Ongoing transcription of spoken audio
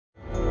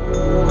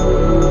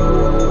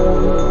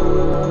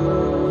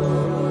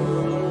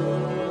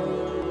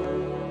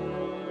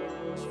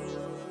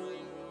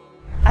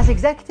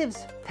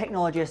executives,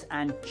 technologists,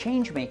 and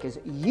change makers,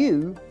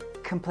 you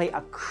can play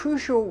a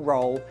crucial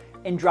role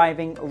in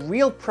driving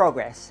real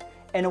progress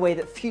in a way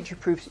that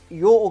future-proofs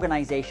your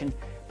organization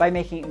by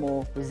making it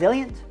more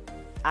resilient,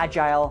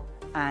 agile,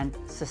 and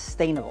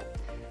sustainable.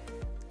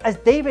 As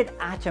David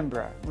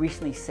Attenborough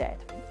recently said,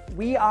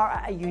 we are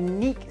at a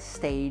unique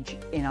stage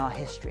in our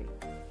history.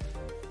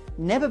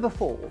 Never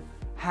before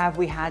have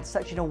we had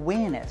such an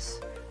awareness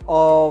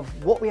of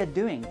what we are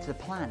doing to the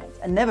planet,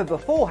 and never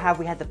before have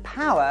we had the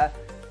power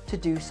to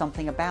do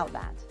something about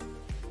that.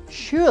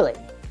 Surely,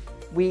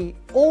 we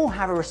all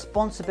have a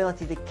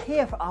responsibility to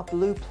care for our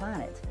blue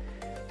planet.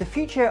 The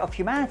future of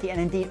humanity, and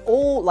indeed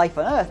all life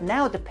on Earth,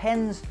 now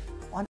depends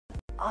on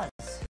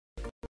us.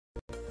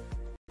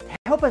 To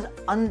help us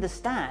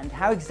understand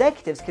how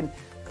executives can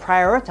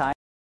prioritize,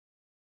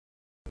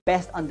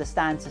 best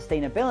understand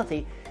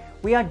sustainability,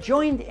 we are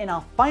joined in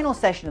our final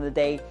session of the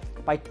day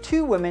by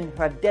two women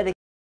who have dedicated.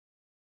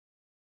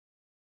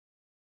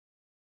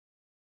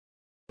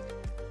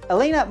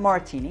 Elena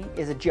Morettini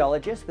is a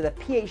geologist with a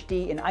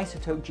PhD in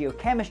isotope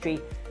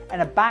geochemistry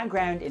and a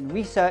background in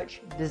research,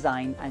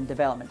 design and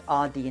development,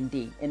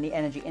 RD&D, in the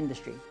energy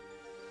industry.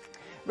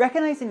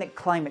 Recognizing that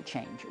climate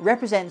change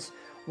represents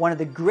one of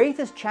the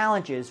greatest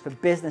challenges for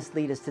business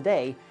leaders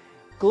today,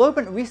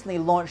 Globant recently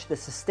launched the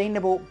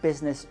Sustainable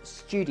Business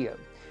Studio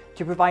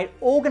to provide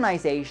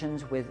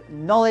organizations with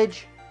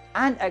knowledge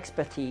and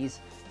expertise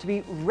to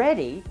be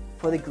ready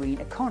for the green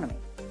economy.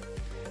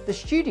 The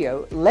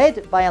studio,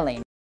 led by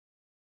Elena,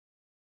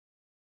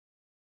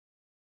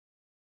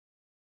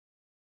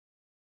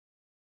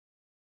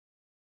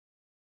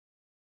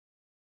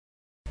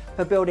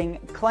 for building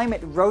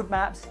climate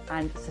roadmaps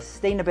and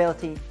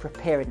sustainability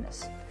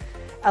preparedness.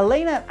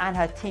 Elena and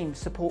her team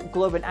support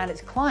Globant and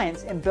its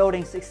clients in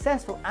building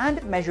successful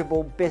and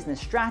measurable business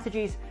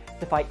strategies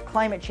to fight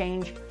climate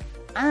change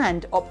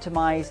and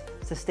optimize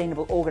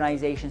sustainable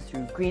organizations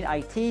through green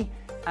IT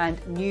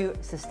and new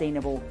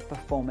sustainable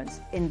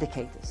performance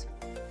indicators.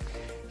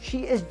 She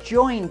is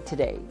joined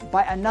today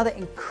by another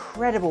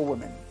incredible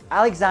woman,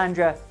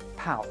 Alexandra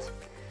Palt.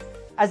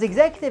 As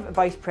Executive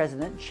Vice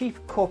President,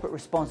 Chief Corporate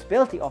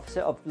Responsibility Officer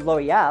of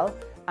L'Oreal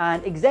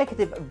and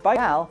Executive Vice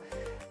President,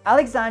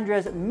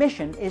 Alexandra's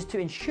mission is to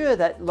ensure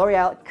that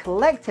L'Oreal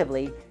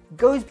collectively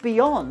goes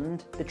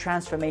beyond the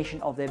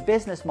transformation of their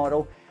business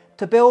model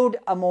to build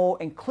a more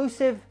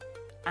inclusive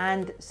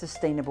and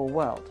sustainable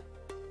world.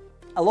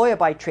 A lawyer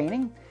by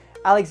training,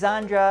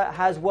 Alexandra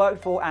has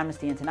worked for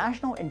Amnesty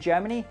International in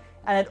Germany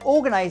and at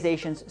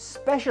organizations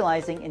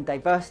specializing in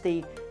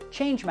diversity,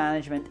 change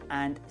management,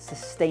 and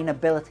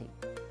sustainability.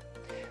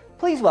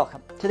 Please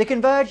welcome to the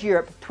Converge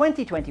Europe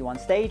 2021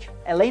 stage,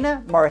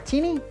 Elena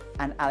Morettini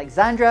and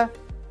Alexandra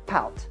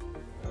Palt.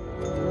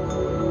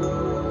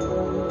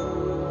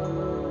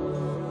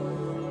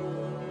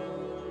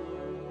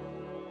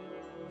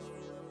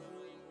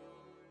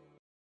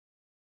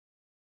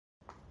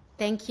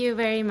 Thank you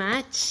very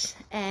much.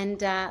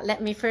 And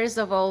let me first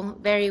of all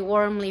very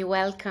warmly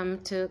welcome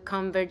to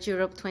Converge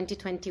Europe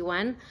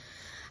 2021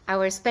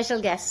 our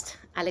special guest,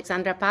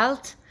 Alexandra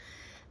Palt,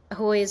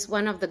 who is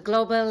one of the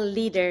global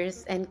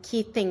leaders and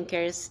key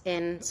thinkers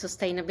in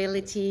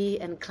sustainability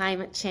and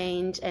climate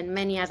change and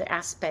many other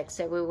aspects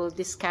that we will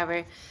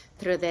discover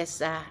through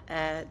this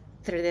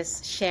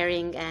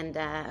sharing and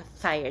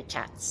fire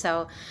chat.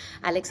 So,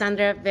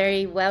 Alexandra,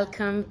 very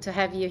welcome to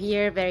have you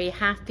here. Very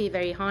happy,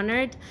 very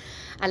honored.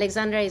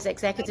 Alexandra is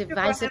Executive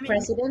Vice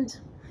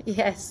President.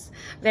 Yes,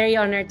 very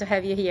honored to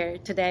have you here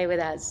today with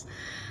us.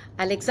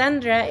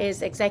 Alexandra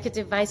is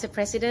Executive Vice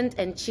President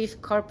and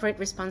Chief Corporate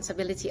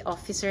Responsibility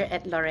Officer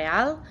at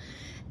L'Oreal.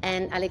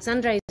 And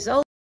Alexandra is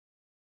also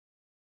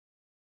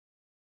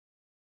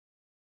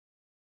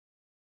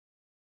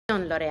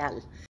on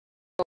L'Oreal.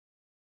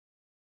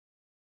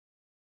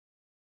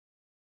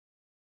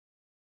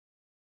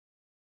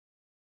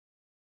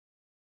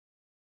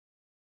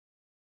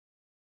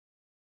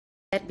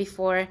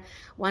 Before,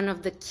 one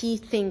of the key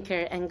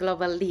thinker and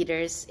global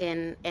leaders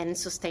in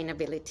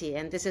sustainability.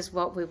 And this is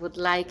what we would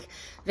like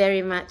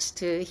very much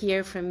to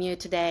hear from you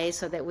today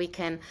so that we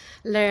can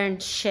learn,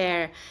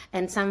 share,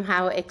 and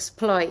somehow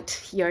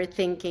exploit your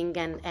thinking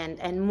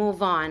and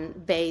move on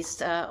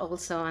based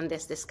also on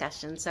this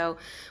discussion. So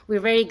we're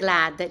very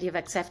glad that you've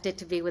accepted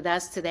to be with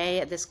us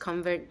today at this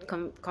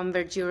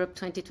Converge Europe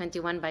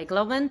 2021 by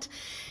Globant.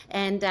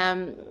 And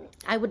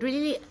I would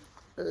really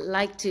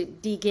like to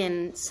dig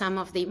in some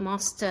of the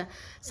most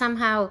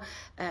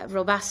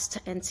robust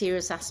and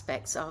serious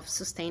aspects of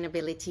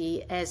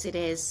sustainability as it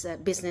is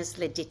business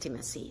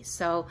legitimacy.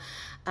 So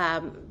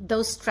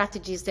those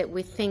strategies that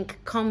we think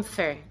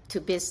confer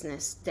to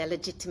business the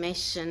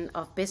legitimation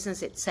of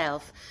business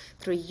itself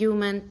through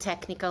human,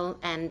 technical,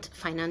 and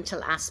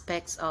financial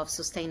aspects of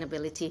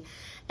sustainability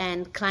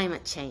and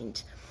climate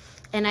change.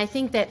 And I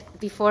think that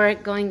before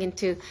going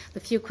into the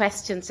few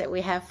questions that we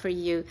have for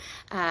you,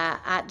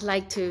 I'd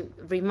like to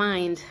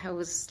remind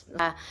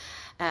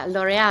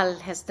L'Oreal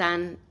has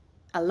done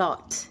a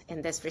lot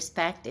in this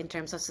respect in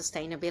terms of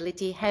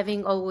sustainability,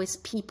 having always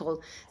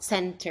people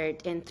centered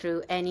in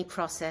through any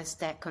process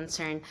that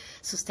concern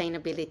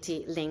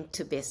sustainability linked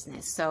to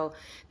business. So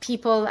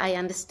people, I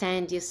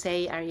understand you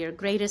say, are your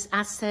greatest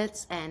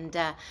assets, and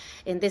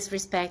in this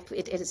respect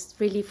it is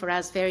really for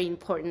us very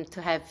important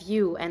to have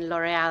you and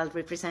L'Oréal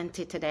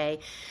represented today,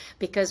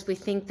 because we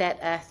think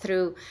that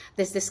through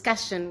this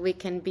discussion we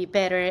can be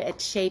better at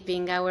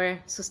shaping our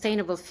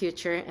sustainable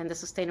future and the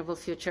sustainable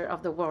future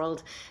of the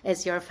world,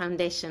 as your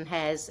foundation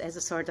has as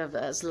a sort of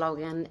a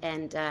slogan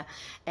and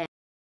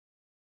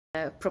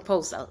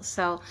proposal.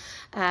 So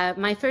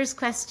my first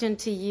question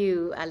to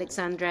you,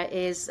 Alexandra,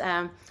 is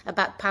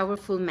about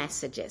powerful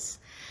messages.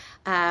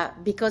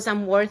 Because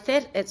I'm worth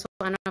it, it's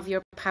one of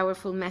your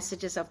powerful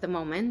messages of the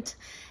moment.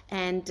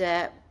 And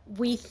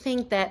we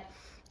think that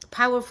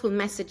powerful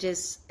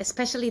messages,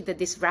 especially the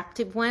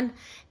disruptive one,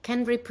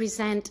 can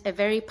represent a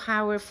very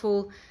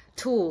powerful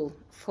tool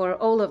for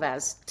all of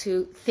us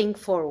to think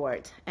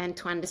forward and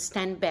to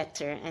understand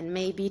better, and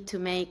maybe to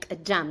make a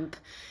jump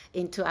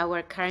into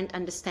our current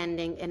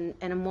understanding in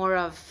a more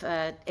of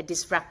a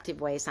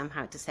disruptive way,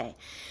 somehow to say.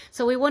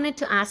 So we wanted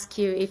to ask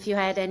you if you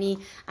had any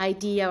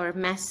idea or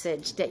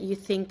message that you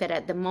think that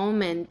at the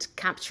moment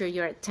capture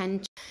your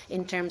attention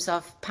in terms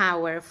of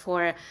power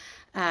for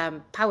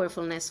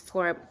powerfulness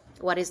for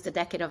what is the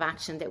decade of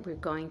action that we're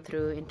going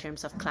through in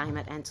terms of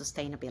climate and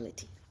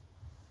sustainability.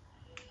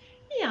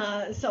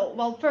 Yeah, so,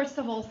 well, first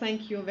of all,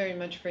 thank you very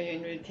much for your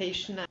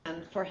invitation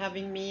and for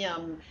having me.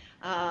 I'm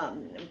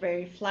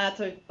very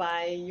flattered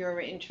by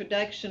your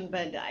introduction,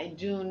 but I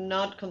do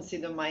not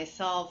consider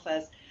myself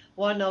as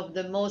one of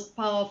the most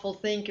powerful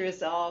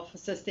thinkers of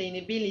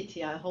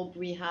sustainability. I hope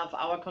we have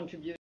our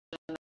contribution,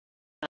 I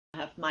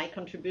have my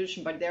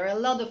contribution, but there are a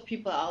lot of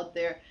people out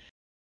there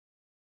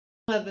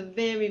who have a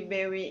doing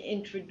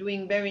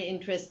very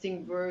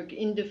interesting work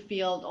in the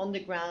field, on the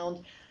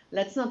ground.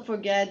 Let's not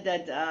forget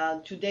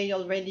that today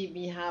already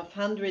we have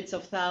hundreds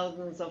of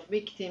thousands of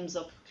victims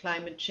of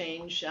climate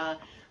change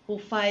who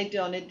fight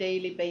on a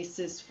daily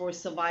basis for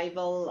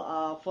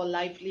survival, for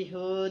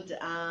livelihood,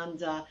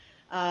 and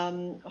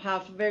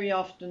have very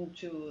often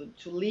to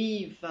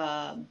leave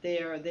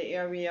the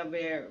area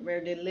where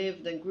they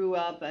lived and grew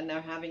up and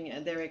are having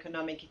their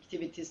economic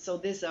activities. So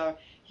these are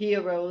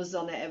heroes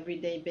on an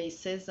everyday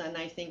basis, and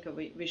I think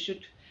we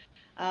should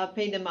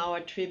pay them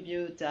our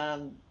tribute.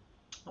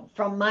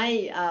 From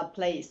my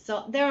place.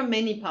 So there are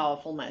many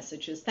powerful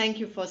messages. Thank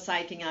you for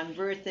citing I'm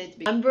worth it.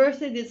 I'm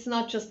worth it, it's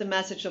not just a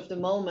message of the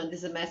moment,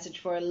 it's a message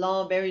for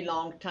a very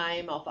long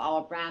time of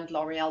our brand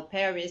L'Oréal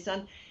Paris,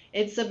 and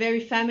it's a very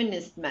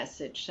feminist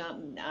message.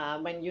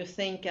 When you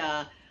think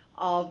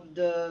of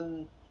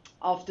the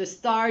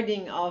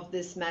starting of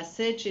this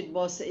message,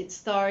 it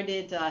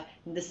started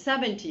in the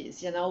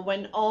 70s,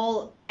 when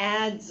all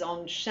ads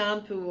on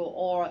shampoo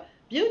or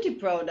beauty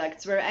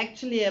products were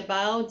actually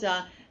about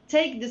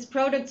take this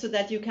product so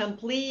that you can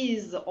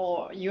please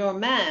or your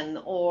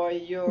man, or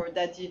you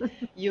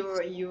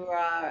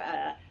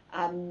are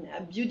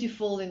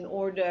beautiful in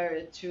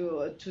order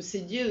to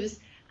seduce.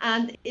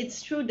 And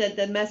it's true that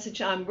the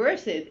message I'm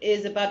worth it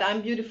is about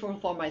I'm beautiful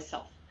for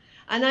myself.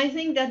 And I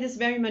think that is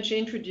very much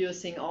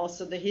introducing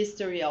also the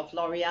history of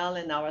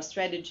L'Oréal and our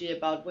strategy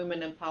about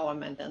women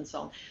empowerment and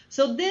so on.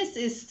 So this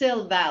is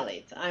still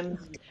valid.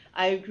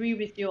 I agree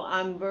with you.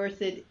 I'm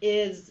worth it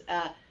is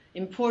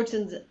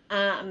important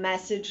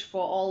message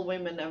for all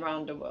women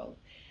around the world.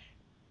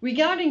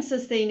 Regarding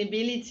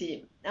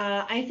sustainability,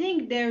 I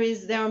think there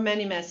are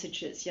many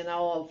messages,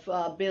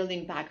 of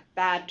building back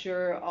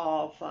better,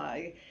 of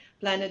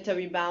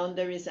planetary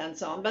boundaries and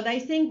so on. But I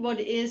think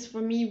what is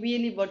for me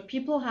really what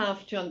people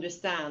have to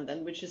understand,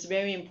 and which is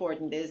very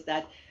important, is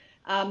that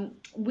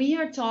we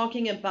are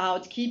talking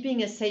about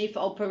keeping a safe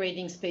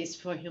operating space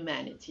for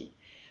humanity.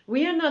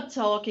 We are not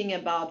talking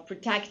about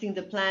protecting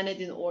the planet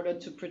in order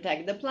to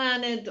protect the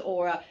planet,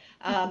 or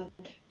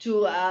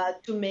to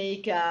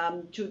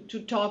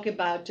talk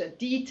about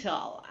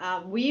detail.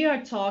 We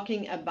are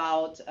talking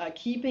about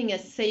keeping a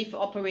safe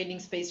operating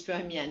space for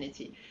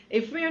humanity.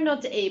 If we are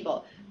not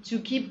able to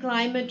keep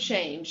climate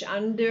change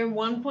under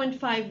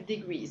 1.5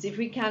 degrees, if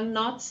we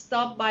cannot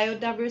stop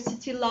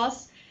biodiversity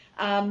loss,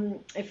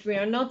 if we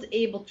are not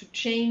able to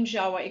change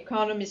our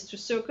economies to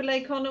circular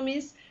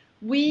economies,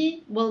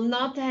 we will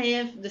not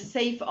have the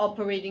safe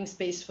operating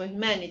space for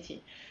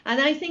humanity. And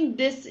I think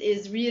this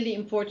is really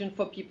important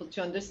for people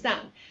to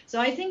understand.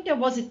 So I think there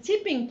was a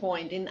tipping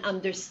point in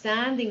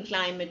understanding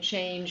climate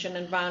change and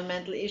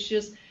environmental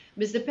issues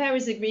with the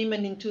Paris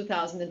Agreement in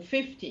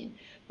 2015.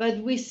 But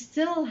we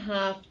still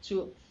have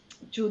to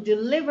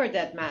deliver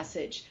that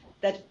message,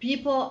 that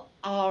people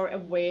are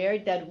aware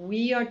that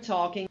we are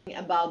talking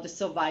about the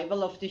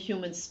survival of the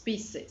human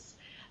species.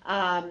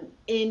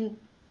 In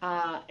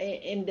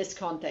in this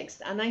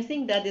context. And I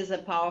think that is a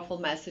powerful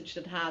message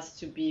that has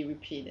to be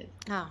repeated.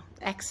 Oh,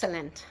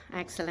 excellent,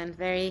 excellent.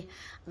 Very,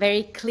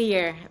 very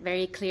clear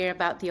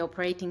about the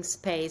operating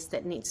space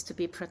that needs to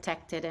be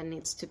protected and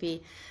needs to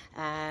be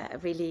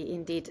really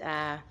indeed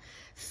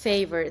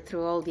favored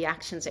through all the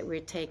actions that we're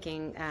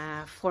taking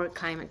for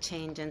climate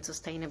change and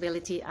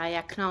sustainability. I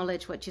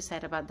acknowledge what you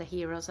said about the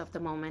heroes of the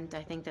moment.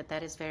 I think that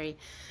that is very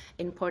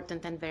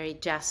important and very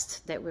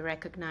just, that we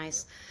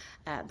recognize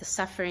the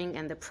suffering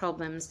and the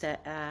problems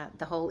that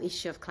the whole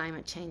issue of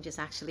climate change is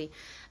actually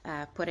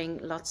putting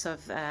lots of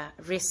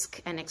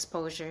risk and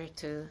exposure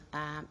to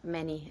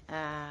many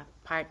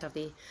part of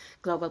the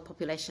global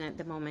population at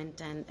the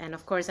moment. And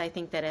of course, I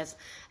think that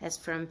as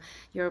from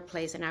your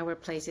place and our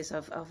places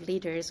of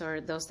leaders,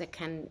 or those that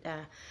can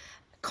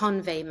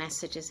convey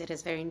messages, it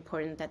is very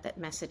important that that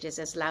message is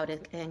as loud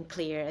and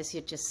clear as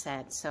you just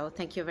said. So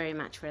thank you very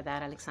much for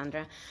that,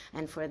 Alexandra,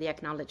 and for the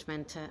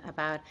acknowledgement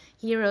about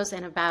heroes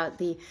and about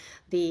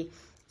the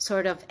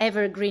sort of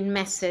evergreen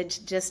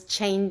message just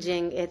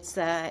changing its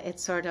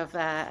sort of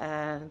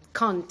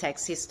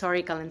context,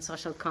 historical and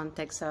social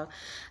context, so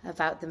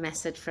about the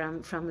message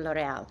from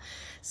L'Oréal.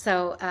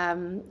 So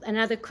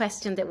another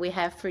question that we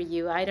have for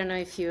you, I don't know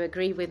if you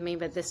agree with me,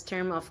 but this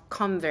term of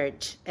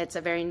converge, it's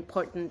a very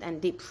important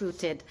and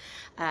deep-rooted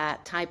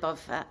type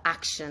of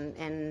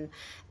action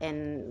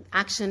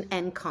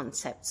and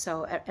concept.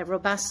 So a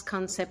robust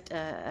concept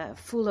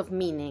full of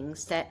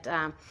meanings that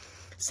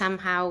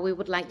somehow we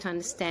would like to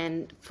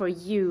understand for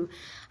you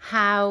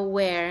how,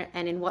 where,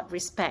 and in what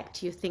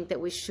respect you think that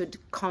we should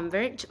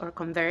converge,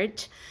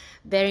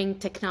 bearing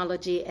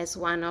technology as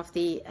one of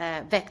the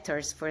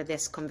vectors for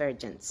this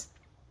convergence.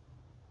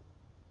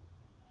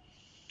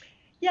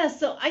 Yeah,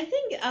 so I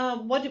think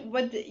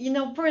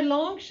for a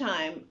long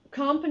time,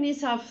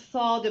 companies have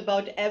thought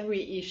about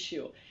every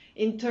issue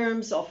in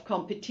terms of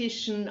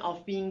competition,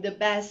 of being the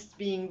best,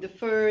 being the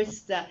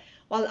first.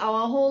 Well,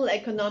 our whole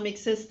economic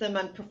system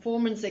and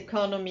performance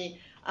economy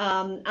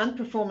and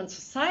performance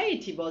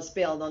society was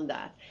built on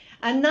that.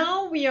 And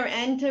now we are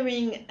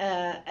entering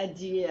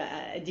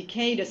a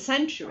decade, a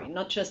century,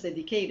 not just a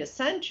decade, a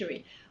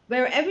century,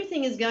 where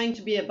everything is going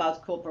to be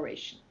about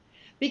cooperation.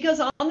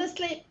 Because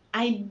honestly,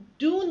 I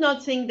do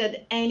not think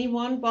that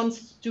anyone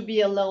wants to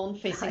be alone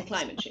facing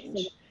climate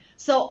change.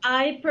 So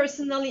I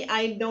personally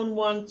don't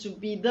want to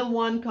be the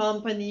one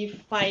company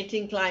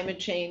fighting climate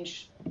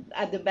change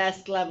at the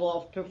best level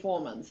of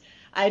performance.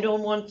 I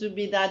don't want to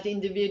be that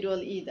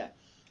individual either.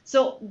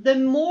 So the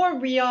more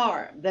we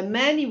are, the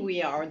many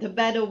we are, the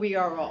better we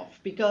are off,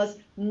 because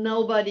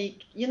nobody,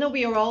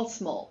 we are all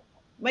small.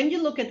 When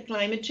you look at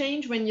climate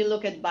change, when you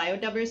look at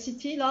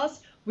biodiversity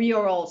loss, we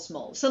are all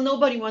small. So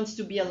nobody wants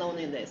to be alone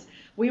in this.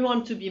 We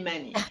want to be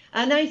many.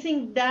 And I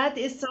think that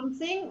is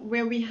something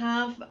where we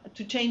have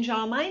to change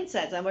our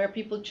mindsets, and where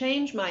people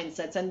change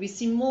mindsets, and we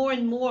see more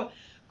and more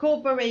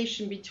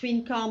cooperation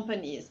between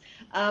companies,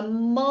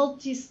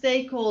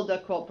 multi-stakeholder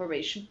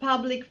cooperation,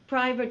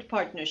 public-private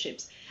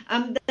partnerships.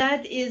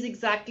 That is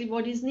exactly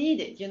what is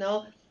needed.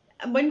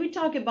 When we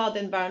talk about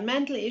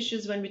environmental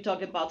issues, when we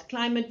talk about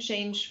climate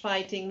change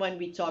fighting, when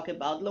we talk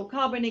about low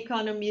carbon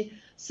economy,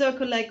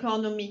 circular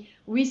economy,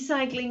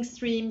 recycling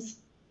streams,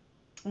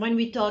 when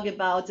we talk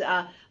about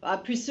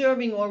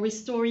preserving or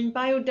restoring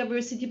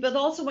biodiversity, but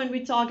also when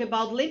we talk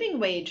about living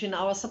wage in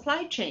our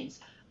supply chains.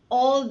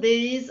 All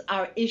these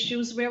are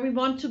issues where we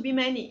want to be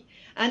many.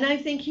 And I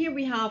think here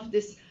we have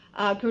this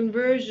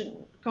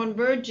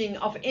converging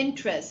of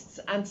interests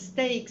and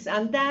stakes,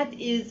 and that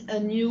is a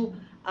new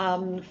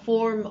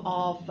form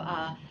of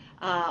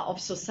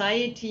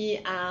society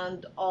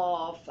and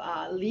of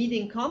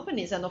leading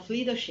companies and of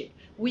leadership.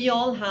 We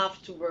all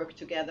have to work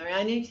together,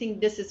 and I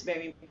think this is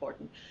very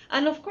important.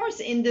 And of course,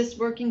 in this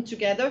working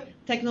together,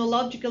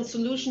 technological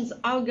solutions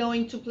are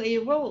going to play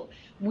a role.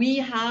 We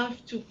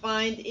have to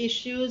find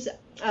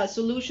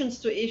solutions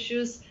to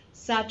issues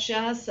such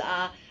as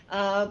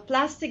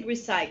plastic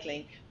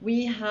recycling.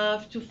 We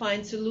have to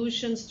find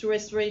solutions to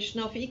restoration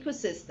of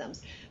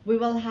ecosystems. We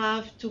will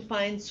have to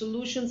find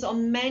solutions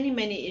on many,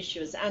 many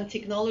issues, and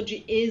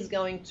technology is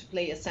going to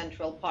play a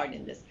central part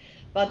in this.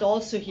 But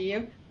also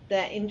here,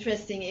 the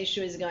interesting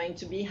issue is going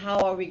to be, how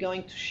are we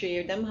going to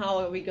share them? How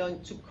are we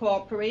going to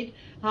cooperate?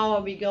 How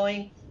are we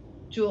going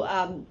to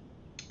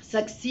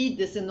succeed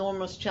this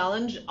enormous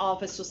challenge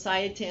of a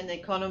society and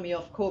economy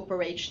of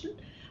cooperation,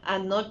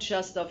 and not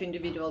just of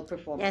individual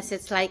performance? Yes,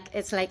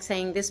 it's like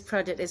saying this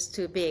project is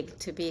too big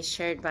to be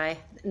shared by,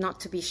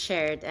 not to be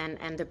shared,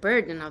 and the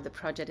burden of the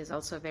project is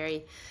also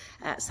very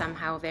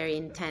somehow very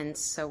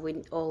intense. So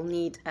we all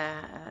need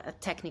a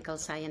technical,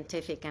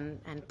 scientific,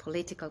 and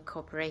political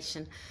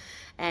cooperation.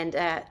 And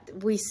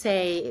we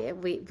say,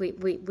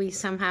 we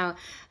somehow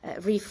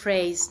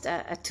rephrased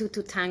a two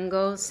to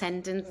tango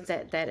sentence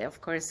that, of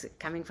course,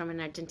 coming from an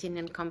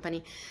Argentinian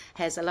company,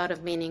 has a lot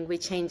of meaning. We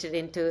changed it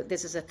into,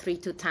 this is a 3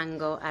 to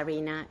tango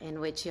arena, in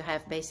which you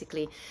have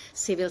basically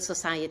civil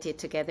society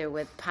together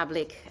with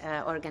public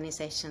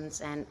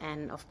organizations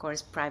and of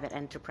course private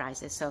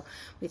enterprises. So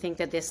we think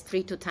that this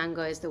three to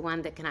tango is the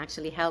one that can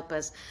actually help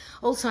us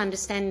also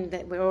understand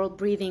that we're all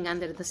breathing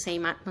under the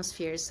same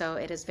atmosphere. So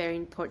it is very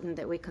important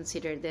that we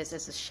consider this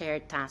as a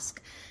shared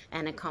task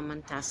and a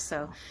common task.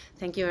 So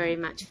thank you very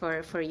much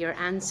for your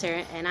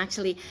answer. And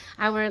actually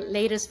our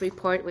latest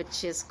report,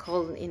 which is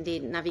called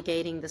indeed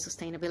Navigating the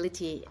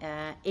Sustainability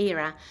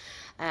Era,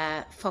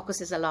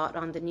 focuses a lot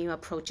on the new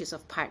approaches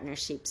of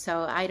partnership.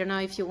 So I don't know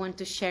if you want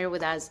to share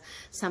with us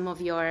some of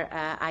your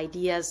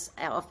ideas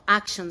of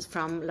actions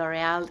from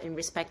L'Oréal in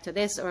respect to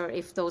this, or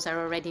if those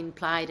are already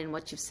implied in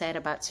what you've said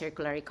about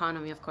circular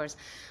economy, of course,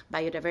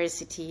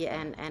 biodiversity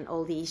and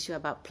all the issue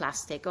about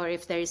plastic, or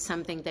if there is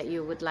something that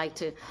you would like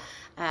to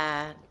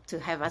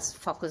have us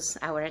focus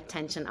our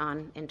attention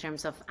on in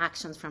terms of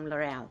actions from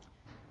L'Oréal.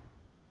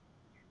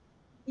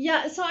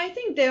 Yeah, so I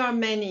think there are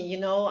many, you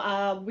know,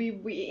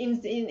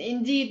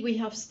 indeed we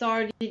have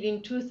started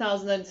in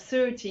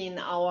 2013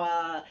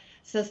 our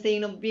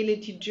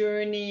sustainability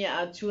journey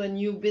to a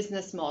new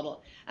business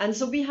model. And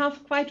so we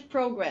have quite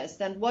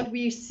progressed. And what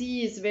we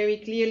see is very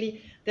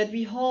clearly that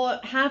we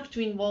have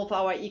to involve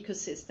our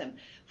ecosystem.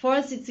 For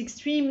us, it's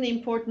extremely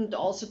important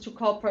also to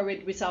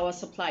cooperate with our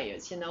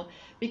suppliers, you know,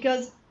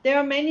 because there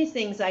are many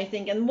things, I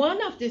think, and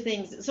one of the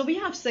things, so we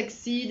have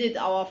succeeded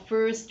our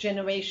first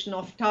generation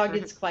of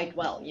targets quite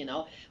well, you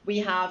know. We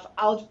have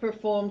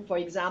outperformed, for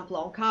example,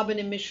 on carbon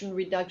emission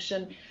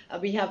reduction.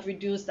 We have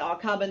reduced our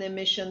carbon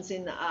emissions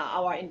in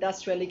our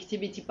industrial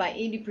activity by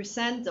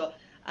 80%,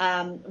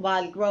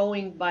 while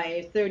growing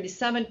by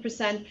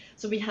 37%.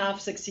 So we have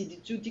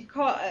succeeded to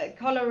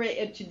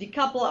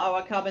decouple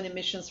our carbon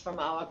emissions from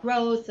our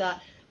growth.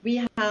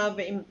 We have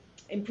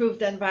improved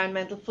the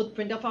environmental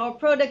footprint of our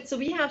products. So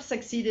we have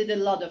succeeded a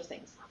lot of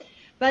things.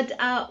 But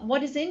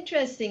what is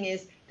interesting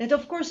is that,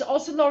 of course,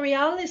 also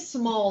L'Oréal is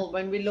small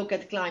when we look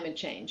at climate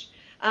change.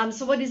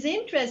 So what is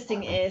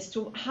interesting is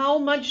to how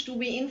much do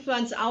we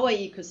influence our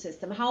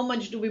ecosystem? How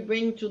much do we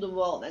bring to the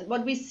world? And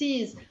what we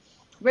see is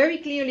very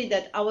clearly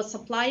that our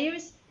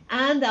suppliers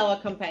and our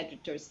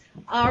competitors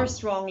are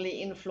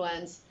strongly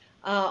influenced,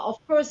 of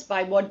course,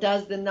 by what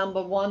does the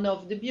number one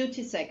of the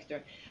beauty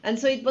sector. And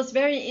so it was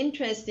very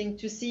interesting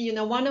to see, you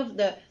know, one of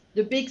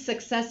the big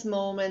success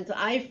moments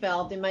I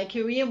felt in my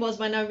career was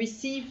when I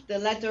received the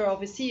letter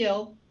of a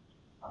CEO.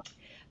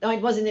 No,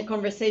 it was in a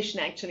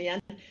conversation actually.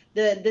 And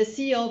the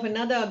CEO of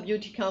another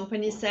beauty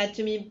company said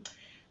to me,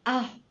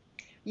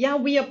 yeah,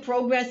 we are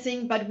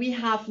progressing, but we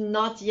have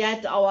not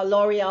yet our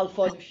L'Oréal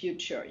for the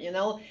future, you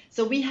know.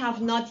 So we have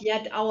not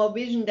yet our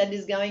vision that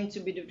is going to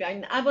be the.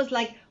 And I was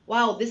like,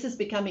 wow, this is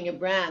becoming a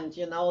brand,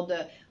 you know.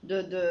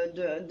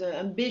 The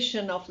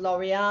ambition of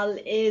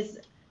L'Oréal is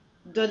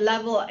the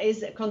level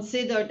is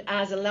considered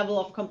as a level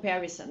of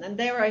comparison. And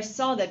there I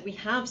saw that we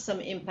have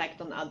some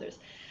impact on others.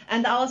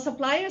 And our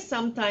suppliers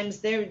sometimes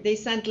they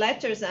sent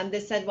letters and they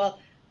said, well,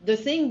 the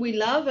thing we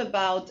love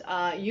about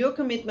your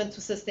commitment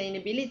to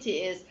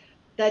sustainability is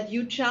that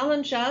you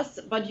challenge us,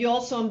 but you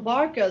also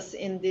embark us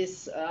in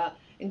this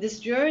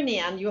journey,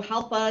 and you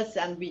help us,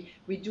 and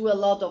we do a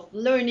lot of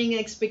learning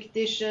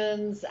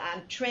expeditions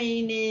and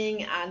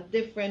training and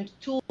different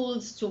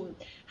tools to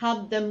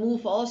help them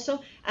move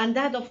also. And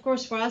that, of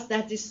course, for us,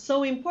 that is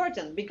so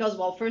important because,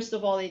 well, first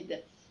of all,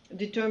 it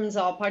determines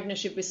our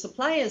partnership with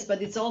suppliers,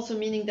 but it's also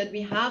meaning that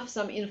we have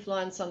some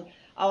influence on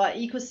our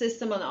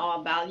ecosystem, on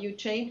our value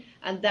chain,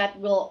 and that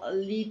will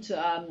lead to,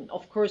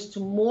 of course,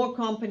 to more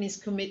companies'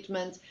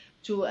 commitment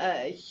to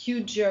a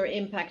huger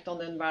impact on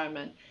the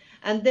environment.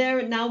 And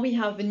there now we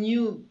have a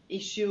new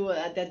issue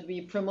that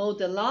we promote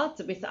a lot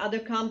with other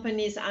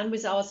companies and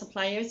with our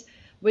suppliers,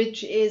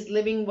 which is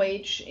living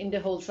wage in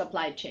the whole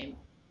supply chain.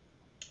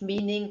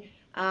 Meaning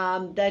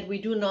that we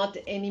do not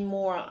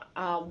anymore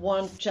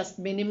want just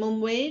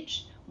minimum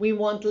wage, we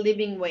want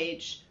living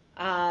wage.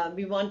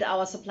 We want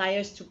our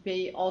suppliers to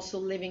pay also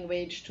living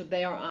wage to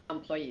their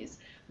employees,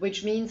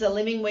 which means a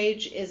living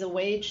wage is a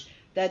wage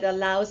that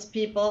allows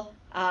people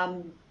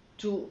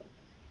to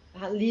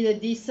lead a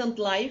decent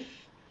life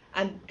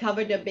and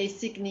cover their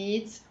basic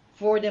needs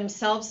for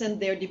themselves and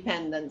their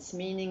dependents,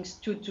 meaning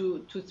 2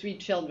 to 3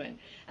 children.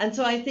 And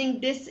so I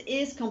think this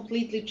is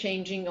completely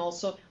changing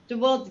also the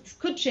world. It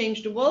could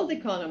change the world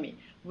economy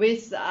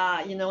with,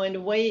 you know, in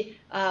a way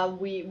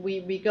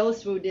we go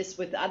through this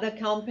with other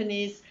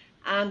companies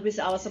and with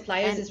our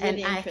suppliers. Is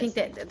really interesting. I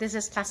think that this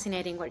is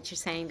fascinating what you're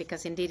saying,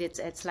 because indeed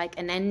it's like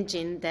an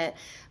engine that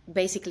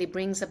basically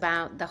brings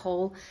about the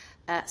whole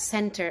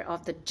center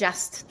of the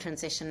just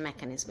transition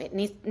mechanism. It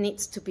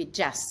needs to be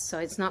just, so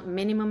it's not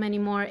minimum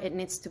anymore. It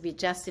needs to be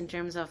just in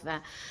terms of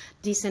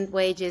decent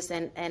wages,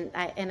 and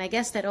I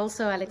guess that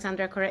also,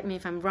 Alexandra, correct me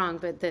if I'm wrong,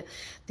 but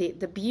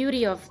the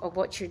beauty of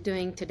what you're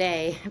doing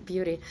today,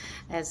 beauty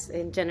as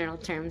in general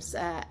terms,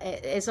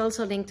 is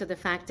also linked to the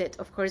fact that,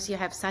 of course, you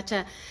have such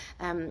a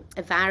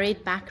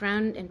varied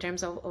background in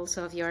terms of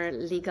also of your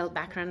legal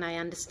background, I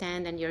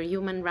understand, and your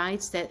human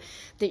rights, that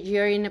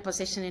you're in a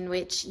position in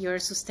which your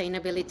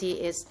sustainability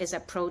is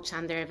approached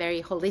under a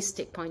very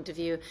holistic point of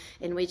view,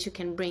 in which you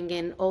can bring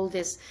in all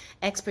this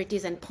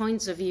expertise and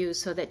points of view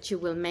so that you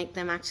will make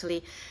them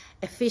actually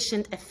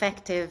efficient,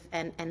 effective,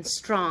 and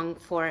strong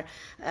for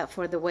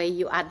the way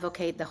you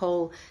advocate the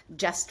whole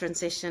just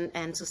transition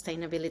and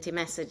sustainability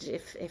message,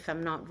 if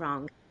I'm not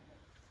wrong.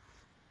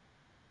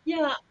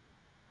 Yeah,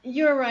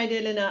 you're right,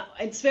 Elena.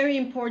 It's very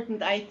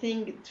important, I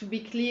think, to be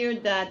clear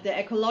that the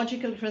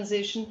ecological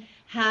transition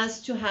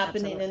has to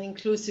happen in an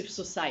inclusive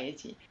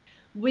society.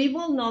 We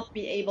will not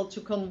be able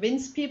to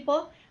convince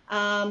people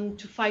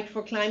to fight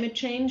for climate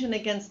change and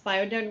against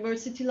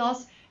biodiversity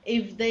loss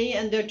if they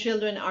and their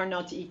children are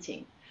not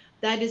eating.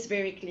 That is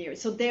very clear.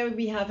 So there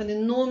we have an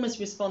enormous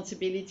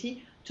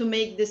responsibility to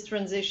make this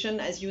transition,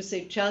 as you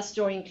say, just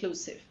or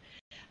inclusive.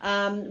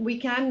 We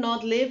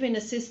cannot live in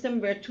a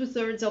system where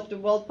 2/3 of the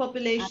world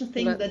population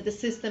think that the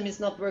system is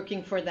not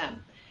working for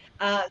them.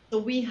 So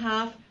we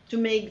have to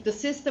make the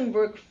system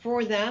work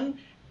for them,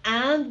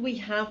 and we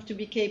have to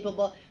be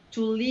capable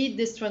to lead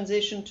this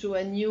transition to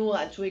a new,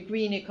 to a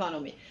green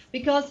economy.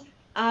 Because,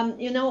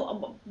 you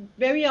know,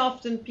 very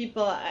often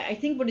people, I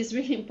think what is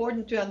really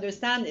important to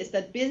understand is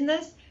that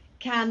business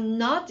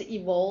cannot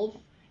evolve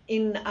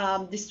in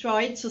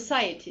destroyed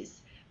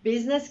societies.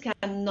 Business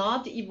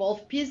cannot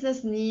evolve.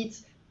 Business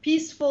needs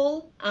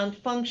peaceful and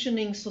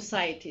functioning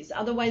societies.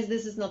 Otherwise,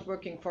 this is not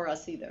working for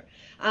us either.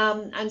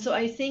 And so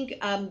I think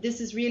this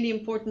is really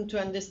important to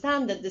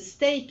understand that the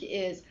stake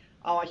is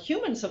our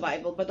human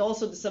survival, but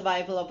also the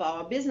survival of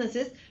our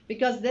businesses,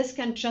 because this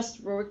can just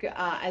work,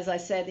 as I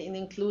said, in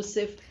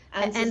inclusive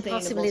and sustainable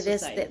possibly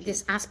society.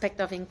 this aspect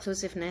of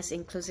inclusiveness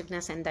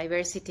and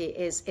diversity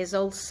is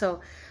also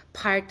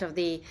part of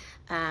the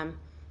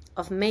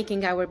of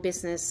making our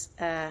business.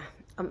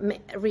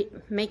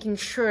 Making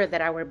sure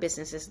that our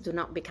businesses do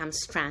not become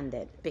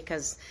stranded,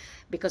 because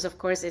of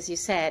course, as you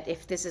said,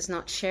 if this is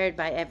not shared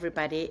by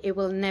everybody, it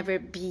will never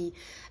be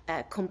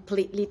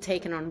completely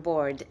taken on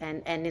board,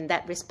 and in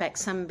that respect,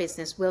 some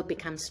business will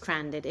become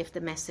stranded if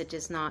the message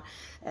is not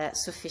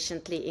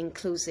sufficiently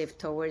inclusive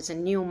towards a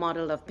new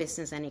model of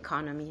business and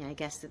economy. I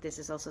guess that this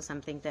is also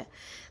something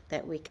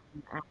that we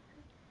can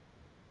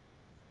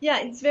Yeah,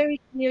 it's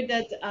very clear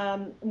that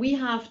we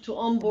have to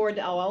onboard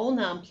our own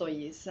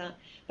employees,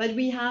 but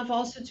we have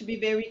also to be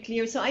very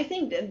clear. So I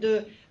think that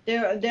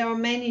there are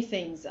many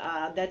things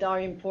that are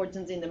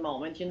important in the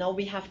moment. You know,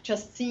 we have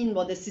just seen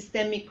what a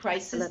systemic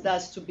crisis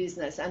does to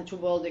business and to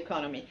world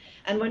economy.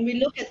 And when we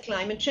look at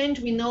climate change,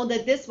 we know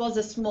that this was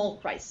a small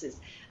crisis,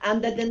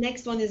 and that the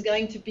next one is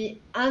going to be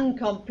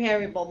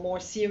uncomparable, more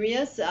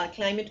serious.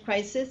 Climate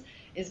crisis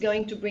is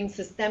going to bring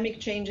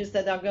systemic changes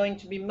that are going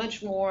to be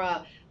much more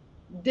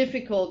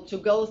difficult to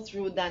go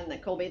through than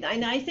COVID.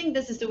 And I think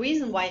this is the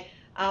reason why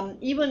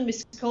even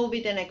with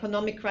COVID and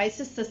economic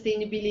crisis,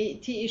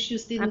 sustainability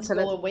issues didn't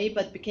go away,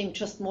 but became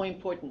just more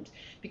important,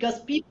 because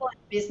people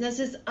and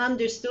businesses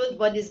understood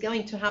what is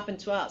going to happen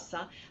to us.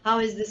 How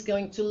is this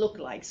going to look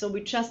like? So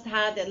we just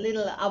had a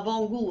little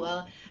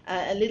avant-goût,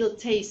 a little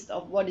taste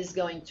of what is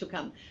going to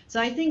come. So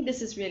I think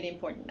this is really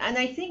important. And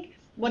I think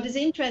what is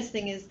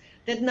interesting is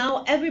that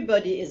now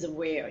everybody is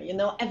aware, you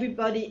know, every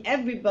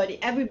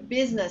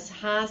business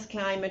has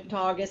climate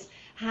targets,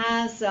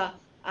 has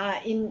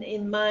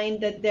in mind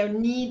that there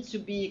needs to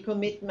be a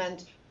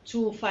commitment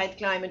to fight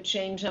climate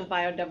change and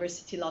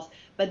biodiversity loss.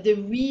 But the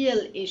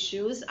real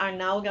issues are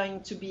now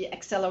going to be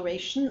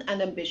acceleration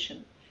and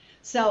ambition.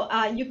 So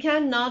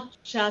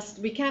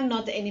we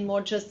cannot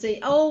anymore just say,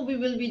 oh, we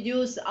will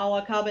reduce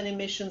our carbon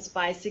emissions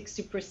by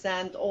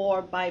 60%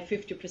 or by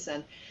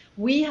 50%.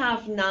 We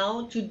have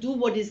now to do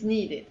what is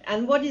needed.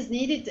 And what is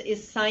needed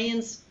is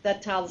science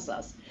that tells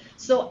us.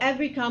 So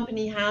every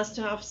company has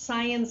to have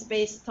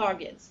science-based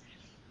targets.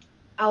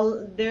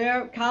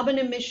 Their carbon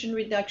emission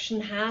reduction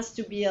has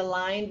to be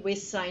aligned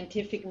with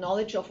scientific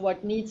knowledge of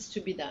what needs to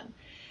be done.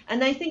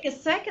 And I think a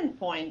second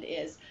point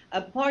is,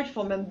 apart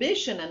from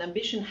ambition, and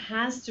ambition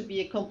has to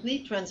be a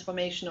complete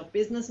transformation of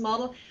business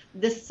model,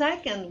 the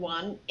second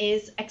one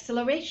is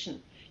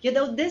acceleration. You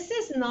know, this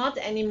is not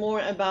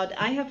anymore about,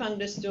 I have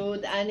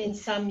understood, and in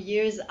some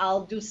years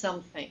I'll do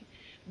something.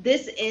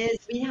 This is,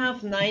 we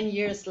have 9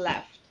 years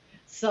left.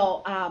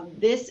 So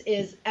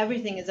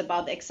everything is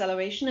about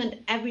acceleration, and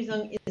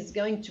everything is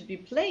going to be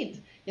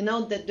played. You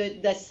know, the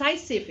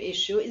decisive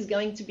issue is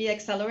going to be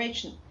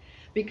acceleration.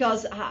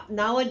 Because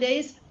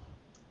nowadays,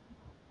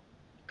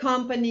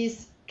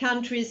 companies,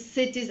 countries,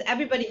 cities,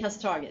 everybody has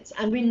targets.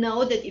 And we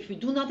know that if we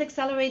do not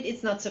accelerate,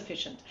 it's not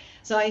sufficient.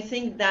 So I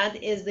think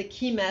that is the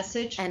key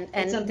message. And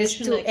it's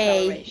ambition and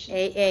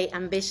acceleration.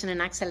 Ambition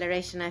and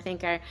acceleration, I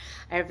think are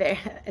very,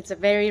 it's a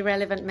very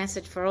relevant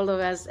message for all of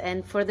us,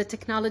 and for the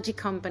technology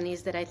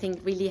companies that I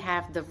think really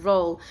have the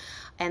role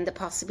and the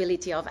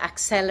possibility of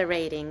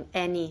accelerating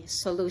any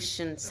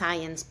solution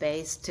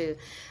science-based to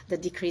the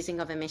decreasing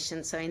of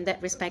emissions. So in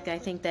that respect, I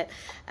think that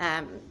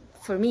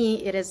for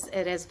me, it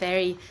is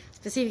very,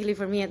 specifically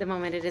for me at the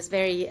moment, it is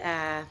very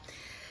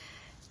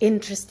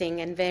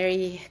interesting and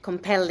very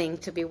compelling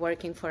to be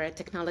working for a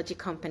technology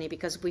company,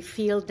 because we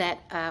feel that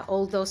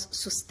all those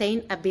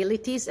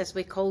sustainabilities, as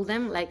we call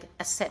them, like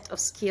a set of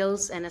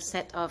skills and a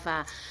set of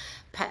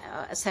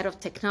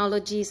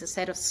technologies, a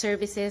set of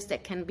services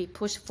that can be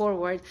pushed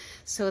forward,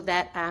 so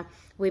that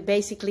we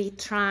basically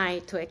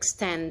try to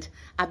extend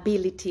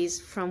abilities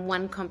from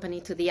one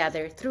company to the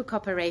other through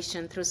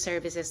cooperation, through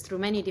services, through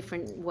many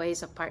different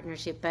ways of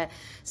partnership, but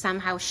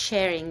somehow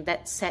sharing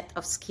that set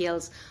of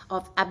skills,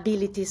 of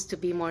abilities to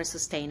be more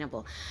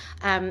sustainable.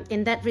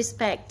 In that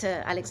respect,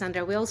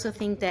 Alexandra, we also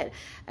think that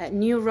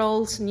new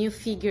roles, new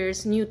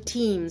figures, new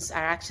teams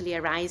are actually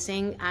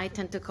arising. I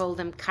tend to call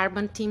them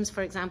carbon teams,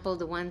 for example,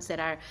 the ones that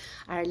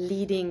are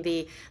leading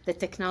the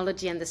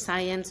technology and the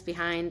science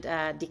behind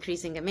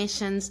decreasing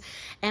emissions,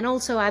 and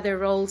also other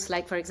roles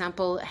like, for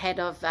example, head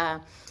of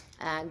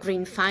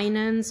green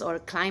finance or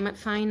climate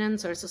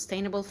finance or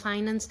sustainable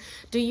finance.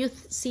 Do you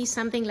see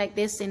something like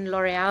this in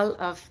L'Oréal,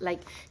 of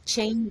like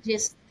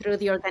changes through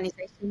the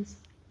organizations?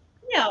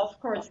 Yeah, of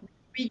course.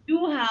 We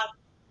do have,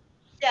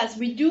 yes,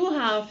 we do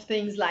have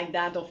things like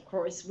that, of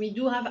course. We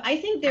do have, I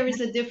think there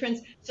is a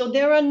difference. So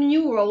there are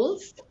new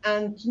roles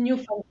and new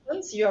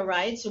functions, you're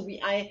right. So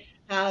I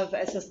have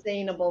a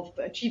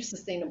chief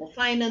sustainable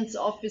finance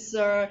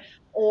officer,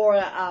 or,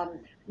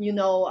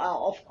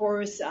 of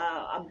course,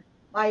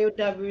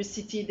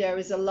 biodiversity. There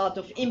is a lot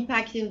of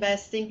impact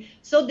investing.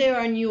 So there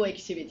are new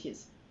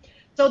activities.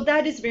 So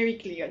that is very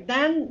clear.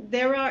 Then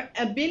there are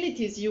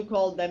abilities, you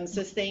call them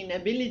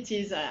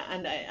sustainabilities,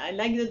 and I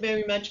like that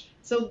very much.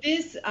 So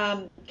these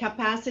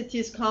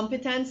capacities,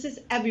 competences,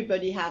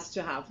 everybody has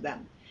to have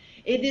them.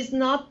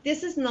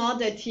 This is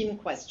not a team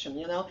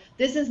question,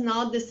 This is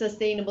not the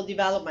sustainable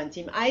development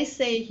team. I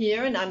say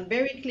here, and I'm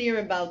very clear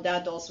about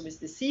that also with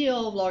the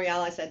CEO of L'Oréal,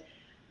 I said,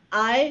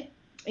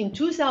 in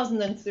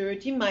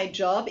 2030, my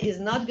job is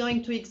not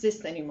going to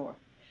exist anymore,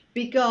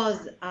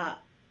 because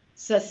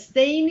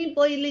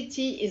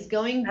sustainability is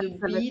going to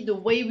be the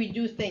way we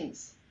do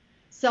things.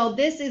 So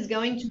this is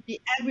going to be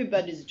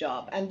everybody's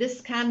job, and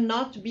this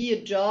cannot be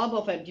a job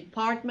of a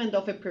department,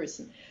 of a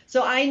person.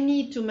 So I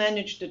need to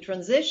manage the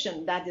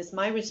transition. That is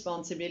my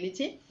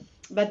responsibility.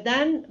 But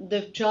then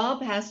the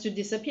job has to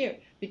disappear,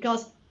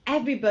 because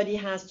everybody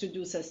has to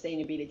do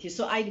sustainability.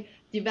 So I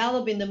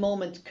develop in the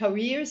moment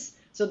careers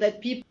so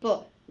that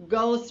people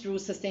go through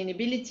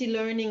sustainability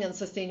learning and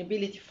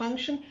sustainability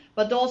function,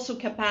 but also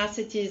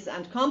capacities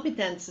and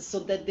competences so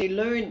that they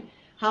learn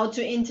how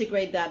to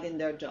integrate that in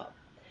their job.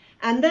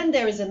 And then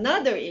there is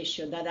another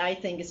issue that I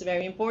think is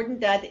very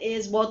important, that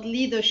is what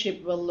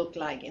leadership will look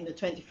like in the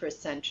 21st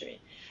century.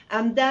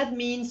 And that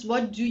means,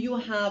 what do you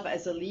have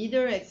as a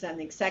leader, as an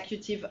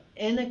executive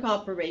in a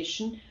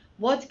corporation?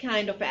 What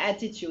kind of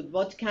attitude,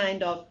 what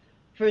kind of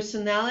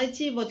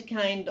personality, what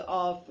kind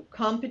of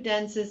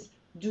competences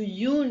do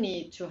you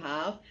need to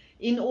have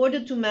in order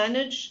to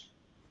manage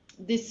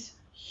this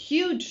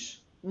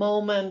huge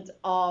moment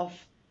of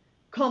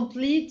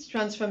complete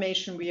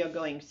transformation we are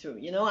going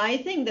through? I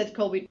think that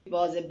COVID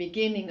was a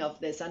beginning of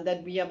this, and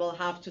that we will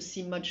have to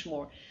see much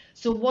more.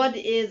 So what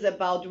is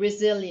about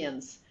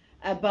resilience,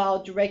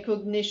 about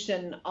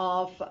recognition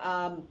of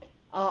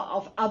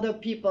other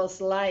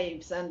people's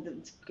lives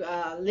and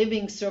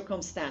living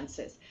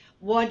circumstances?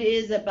 What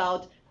is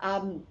about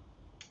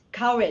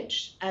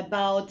courage,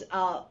 about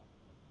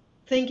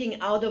thinking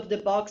out of the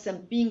box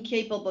and being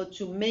capable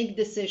to make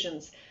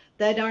decisions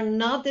that are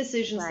not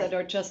decisions that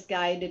are just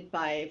guided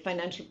by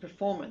financial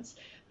performance,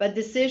 but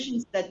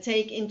decisions that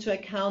take into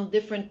account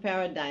different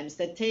paradigms,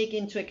 that take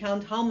into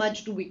account how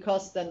much do we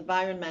cost the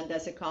environment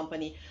as a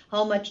company,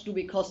 how much do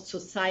we cost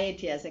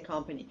society as a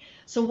company.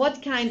 So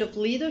what kind of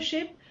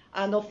leadership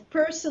and of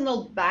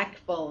personal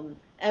backbone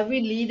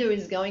every leader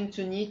is going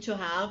to need to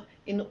have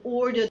in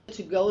order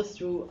to go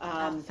through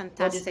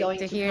fantastic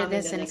to hear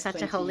this in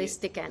such a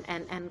holistic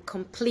and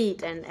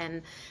complete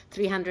and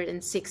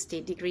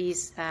 360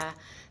 degrees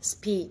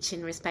speech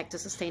in respect to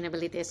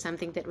sustainability is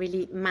something that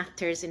really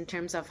matters in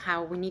terms of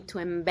how we need to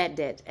embed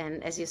it.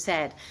 And as you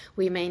said,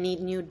 we may need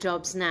new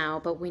jobs now,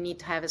 but we need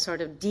to have a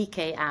sort of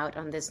decay out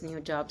on these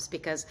new jobs,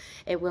 because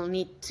it will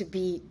need to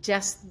be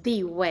just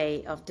the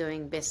way of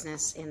doing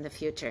business in the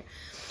future.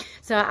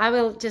 So I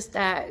will just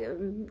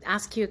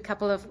ask you a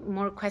couple of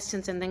more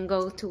questions and then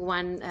go to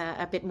one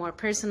a bit more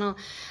personal.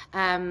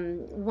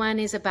 One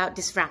is about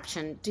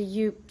disruption. Do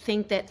you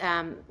think that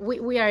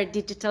we are a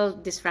digital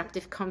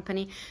disruptive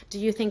company? Do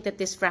you think that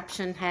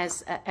disruption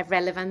has a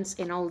relevance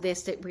in all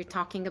this that we're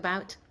talking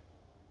about?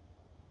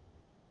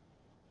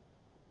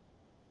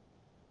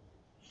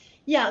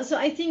 Yeah, so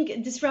I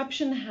think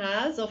disruption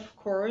has, of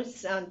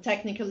course,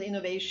 technical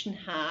innovation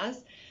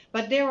has.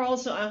 But there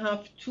also I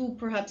have two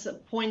perhaps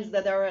points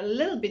that are a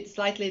little bit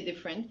slightly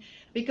different,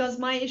 because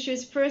my issue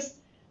is first,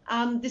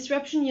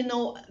 disruption,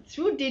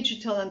 through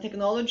digital and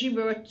technology,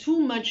 we're too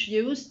much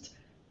used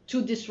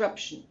to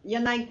disruption.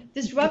 Like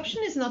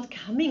disruption is not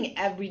coming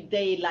every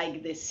day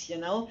like this,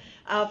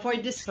 For a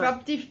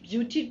disruptive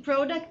beauty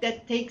product,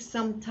 that takes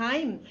some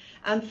time.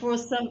 And for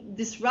some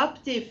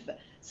disruptive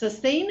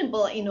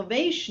sustainable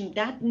innovation,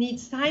 that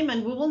needs time,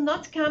 and we will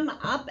not come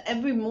up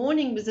every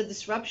morning with a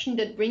disruption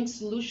that brings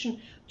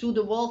solution to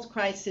the world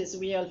crisis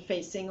we are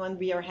facing and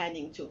we are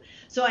heading to.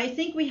 So I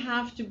think we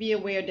have to be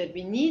aware that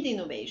we need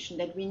innovation,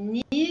 that we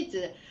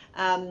need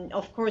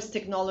of course,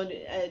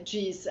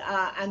 technologies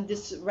and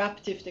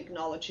disruptive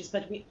technologies,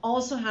 but we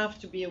also have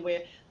to be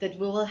aware that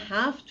we will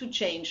have to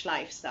change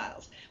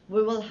lifestyles.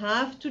 We will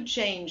have to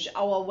change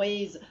our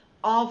ways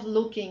of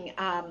looking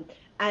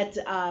at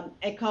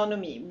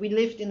economy. We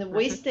lived in a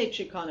wastage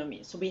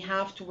economy, so we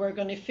have to work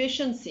on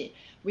efficiency.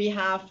 We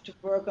have to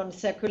work on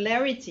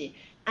circularity.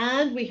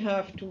 And we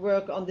have to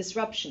work on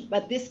disruption.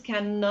 But this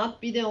cannot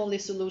be the only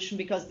solution,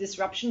 because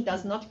disruption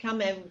does not come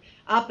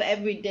up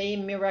every day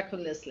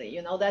miraculously.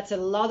 You know, that's a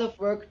lot of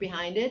work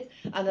behind it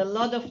and a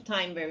lot of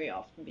time very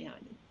often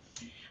behind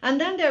it. And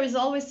then there is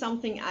always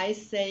something I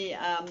say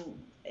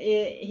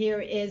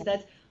here is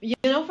that, you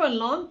know, for a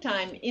long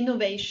time,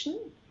 innovation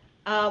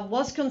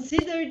was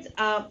considered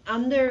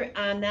under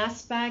an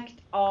aspect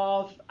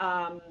of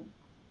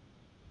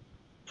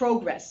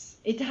progress.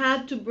 It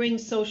had to bring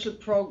social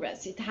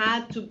progress. It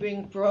had to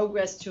bring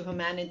progress to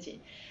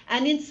humanity.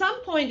 And in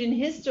some point in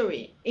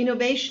history,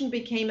 innovation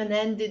became an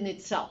end in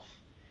itself,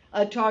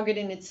 a target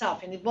in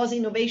itself, and it was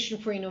innovation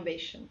for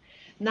innovation.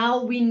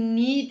 Now we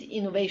need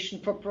innovation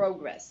for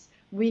progress.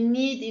 We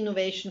need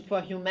innovation for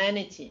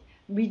humanity.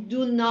 We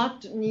do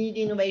not need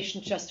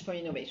innovation just for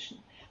innovation.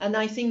 And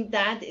I think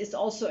that is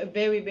also a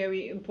very,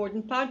 very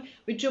important part,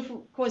 which of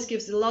course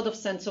gives a lot of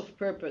sense of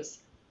purpose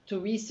to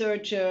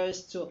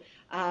researchers, to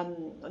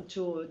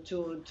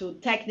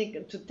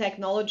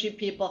technology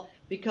people,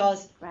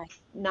 because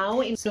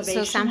now innovation.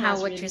 So somehow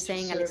what really you're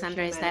saying,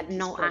 Alexandra, is that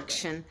no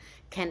action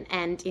can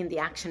end in the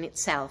action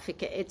itself.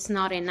 It's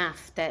not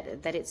enough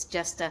that it's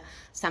just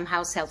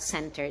somehow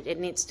self-centered. It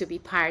needs to be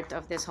part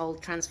of this whole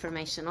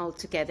transformation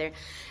altogether.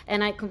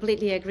 And I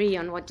completely agree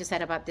on what you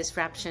said about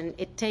disruption.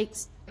 It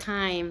takes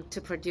time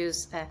to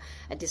produce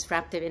a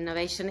disruptive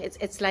innovation.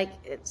 It's like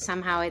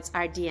somehow it's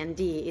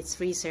RD&D, it's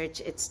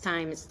research, it's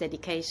time, it's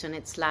dedication,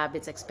 it's lab,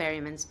 it's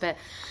experiments. But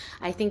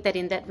I think that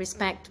in that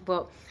respect,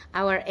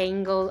 our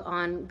angle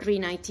on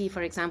green IT,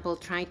 for example,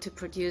 try to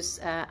produce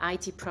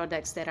IT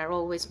products that are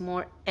always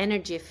more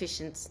energy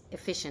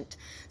efficient.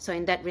 So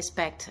in that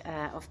respect,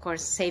 of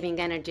course, saving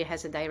energy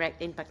has a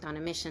direct impact on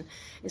emission,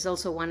 is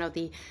also one of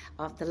the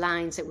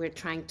lines that we're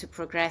trying to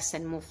progress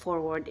and move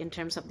forward in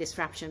terms of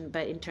disruption,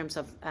 but in terms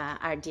of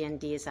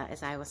RD&D,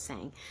 as I was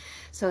saying.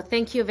 So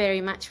thank you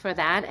very much for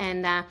that.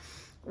 And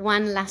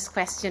one last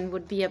question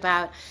would be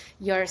about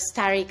your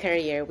starry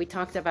career. We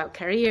talked about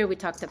career, we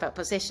talked about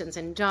positions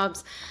and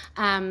jobs.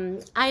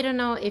 I don't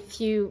know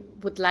if you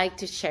would like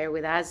to share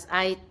with us.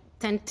 I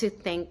tend to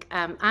think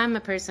I'm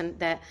a person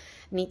that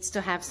needs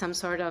to have some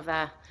sort of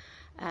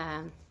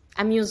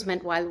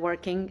amusement while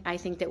working. I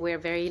think that we're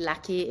very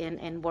lucky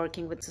in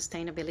working with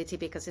sustainability,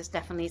 because it's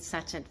definitely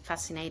such a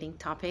fascinating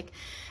topic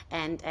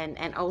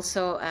and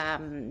also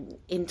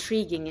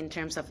intriguing in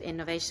terms of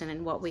innovation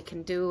and what we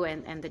can do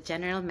and the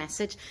general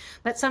message.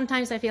 But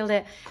sometimes I feel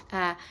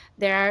that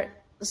there are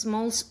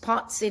small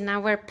spots in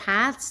our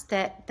paths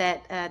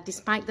that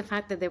despite the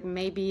fact that there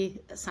may be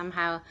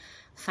somehow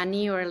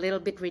funny or a little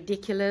bit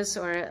ridiculous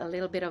or a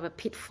little bit of a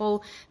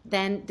pitfall,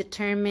 then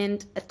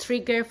determined a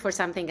trigger for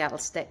something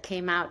else that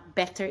came out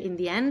better in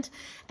the end,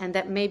 and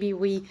that maybe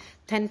we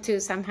tend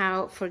to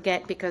somehow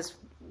forget, because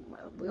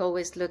we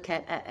always look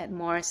at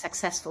more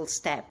successful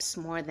steps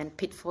more than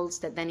pitfalls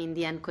that then in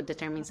the end could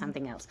determine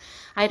something else.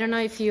 I don't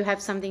know if you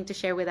have something to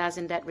share with us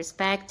in that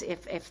respect.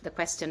 If the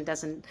question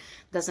doesn't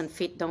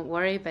fit, don't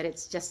worry, but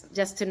it's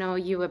just to know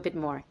you a bit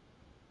more.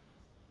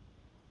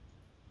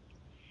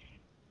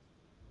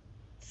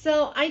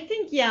 So I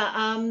think,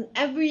 yeah,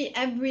 every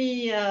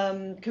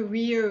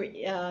career,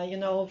 you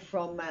know,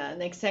 from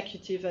an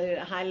executive,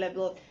 a high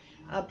level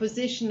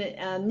position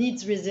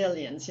needs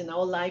resilience. You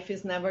know, life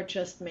is never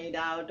just made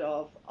out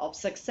of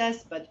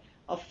success, but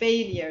of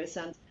failures.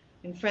 And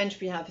in French,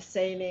 we have a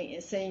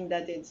saying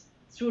that it's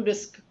through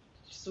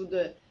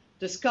the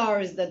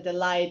scars that the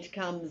light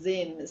comes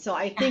in. So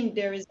I think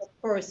there is, of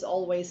course,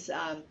 always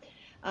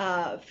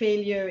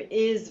failure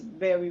is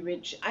very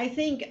rich. I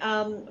think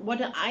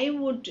what I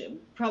would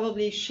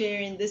probably share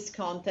in this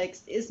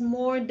context is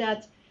more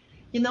that,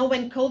 you know,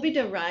 when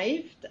COVID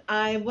arrived,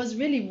 I was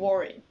really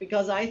worried,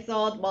 because I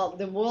thought, well,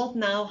 the world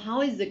now,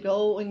 how is it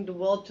going, the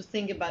world to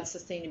think about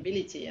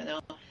sustainability? You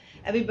know,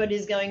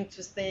 everybody's going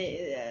to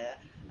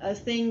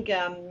think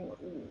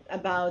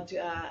about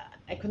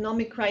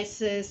economic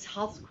crisis,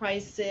 health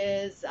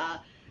crisis,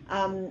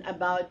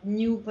 about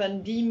new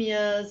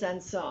pandemias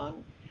and so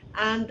on.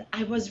 And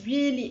I was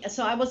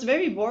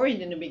very worried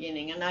in the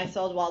beginning, and I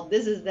thought, well,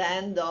 this is the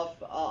end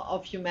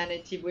of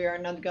humanity. We are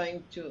not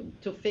going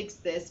to fix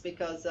this,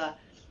 because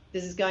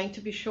this is going to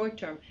be short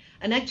term.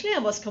 And actually I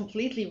was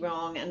completely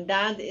wrong, and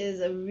that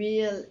is a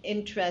real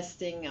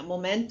interesting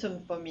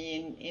momentum for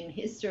me in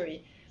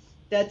history,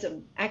 that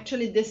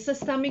actually this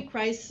systemic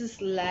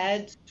crisis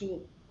led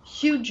to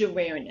huge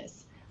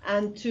awareness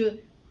and to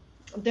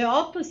the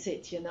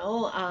opposite,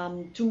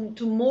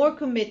 to more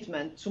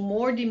commitment, to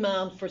more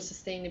demand for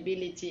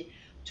sustainability,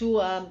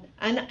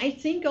 and I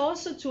think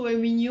also to a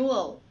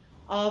renewal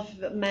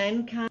of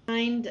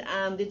mankind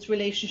and its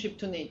relationship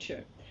to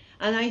nature.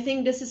 And I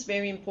think this is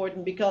very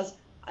important because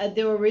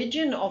the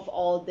origin of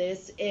all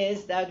this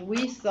is that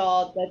we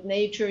thought that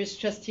nature is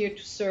just here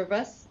to serve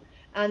us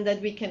and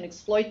that we can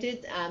exploit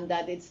it, and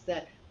that it's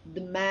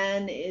the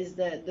man is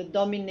the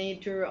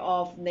dominator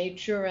of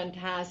nature and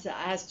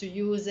has to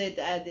use it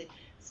as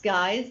its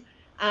guide.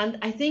 And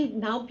I think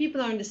now people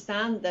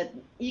understand that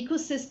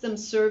ecosystem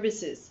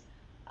services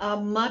are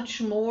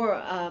much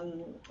more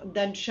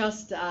than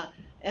just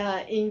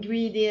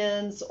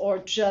ingredients or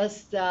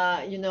just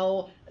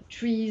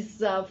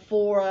trees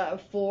for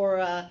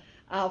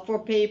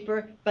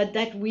paper, but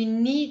that we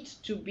need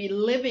to be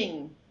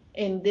living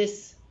in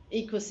this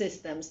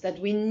ecosystems, that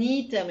we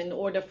need them in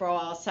order for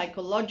our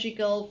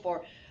psychological,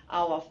 for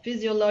our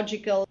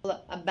physiological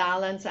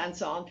balance and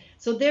so on.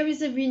 So there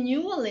is a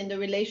renewal in the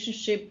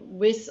relationship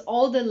with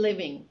all the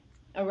living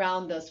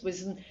around us,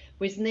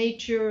 with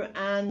nature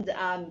and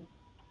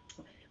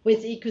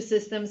with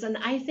ecosystems. And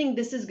I think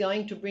this is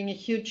going to bring a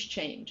huge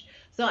change.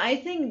 So I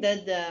think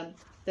that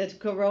that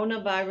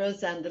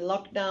coronavirus and the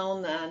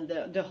lockdown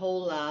and the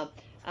whole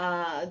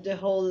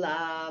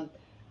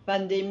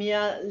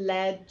pandemic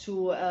led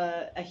to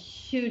a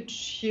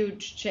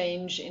huge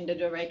change in the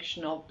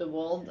direction of the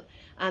world,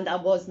 and I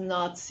was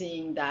not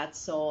seeing that,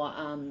 so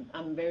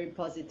I'm very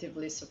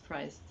positively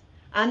surprised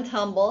and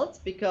humbled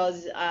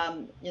because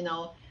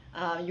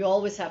you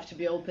always have to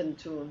be open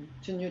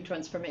to new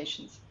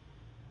transformations.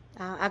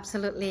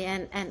 Absolutely,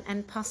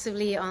 and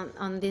possibly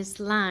on these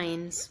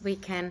lines we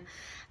can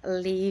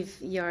leave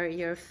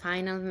your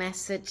final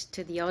message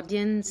to the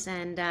audience.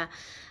 And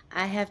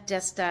I have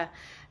just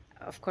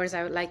of course,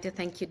 I would like to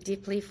thank you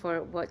deeply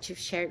for what you've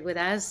shared with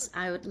us.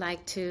 I would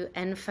like to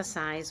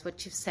emphasize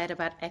what you've said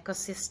about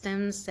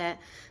ecosystems,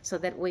 so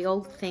that we all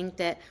think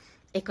that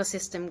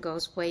ecosystem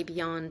goes way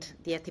beyond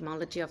the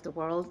etymology of the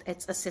world.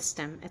 It's a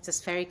system. It's a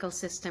spherical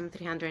system,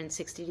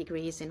 360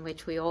 degrees, in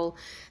which we all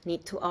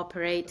need to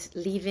operate,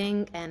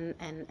 living and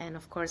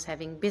of course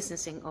having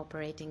businessing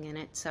operating in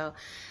it. So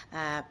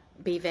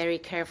be very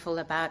careful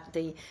about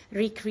the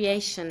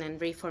recreation and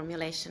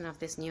reformulation of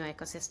this new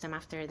ecosystem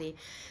after the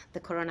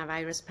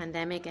coronavirus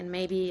pandemic. And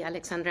maybe,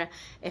 Alexandra,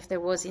 if there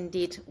was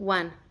indeed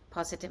one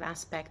positive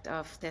aspect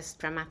of this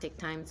dramatic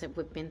times that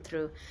we've been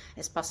through,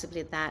 is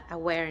possibly that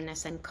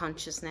awareness and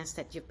consciousness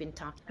that you've been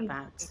talking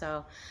about.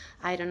 So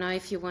I don't know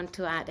if you want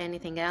to add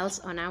anything else.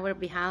 On our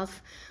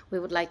behalf, we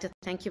would like to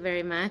thank you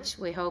very much.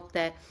 We hope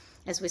that,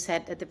 as we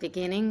said at the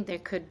beginning, there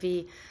could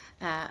be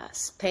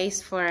space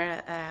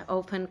for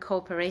open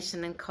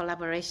cooperation and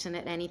collaboration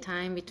at any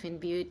time between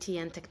beauty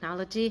and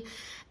technology.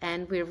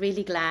 And we're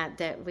really glad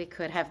that we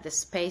could have the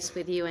space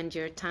with you and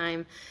your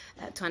time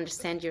to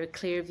understand your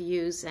clear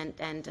views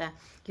and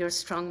your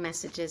strong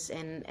messages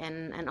and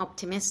an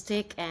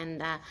optimistic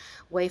and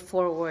way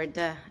forward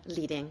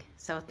leading.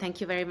 So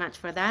thank you very much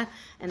for that.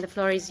 And the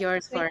floor is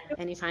yours for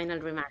any final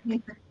remarks.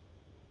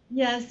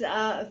 Yes,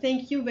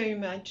 thank you very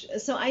much.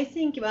 So I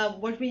think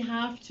what we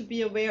have to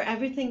be aware,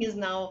 everything is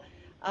now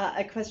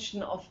a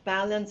question of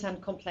balance and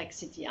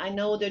complexity. I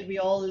know that we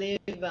all live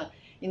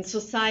in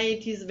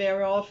societies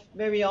where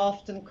very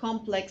often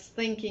complex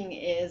thinking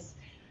is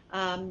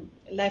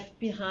left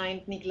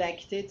behind,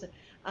 neglected.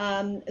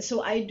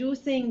 So I do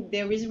think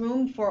there is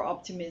room for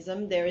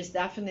optimism. There is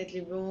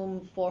definitely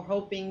room for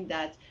hoping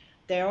that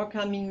there are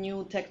coming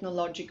new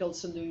technological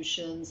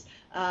solutions,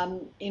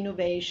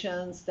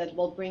 innovations that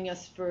will bring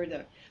us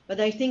further. But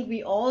I think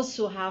we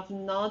also have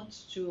not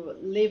to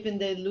live in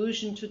the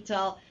illusion to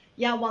tell,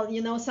 yeah,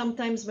 well,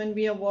 sometimes when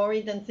we are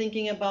worried and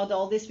thinking about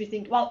all this, we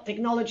think, well,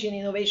 technology and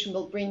innovation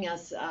will bring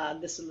us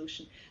the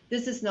solution.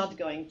 This is not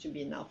going to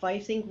be enough. I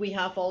think we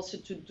have also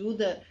to do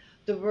the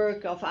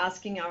work of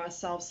asking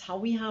ourselves how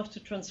we have to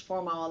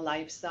transform our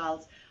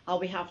lifestyles, how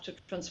we have to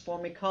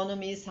transform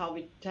economies, how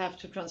we have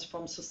to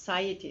transform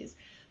societies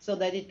so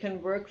that it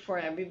can work for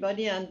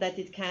everybody and that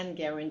it can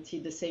guarantee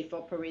the safe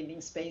operating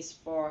space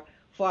for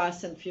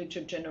us and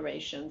future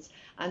generations.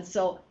 And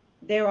so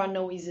there are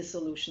no easy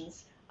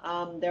solutions.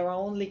 There are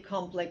only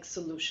complex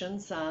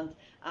solutions,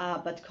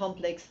 but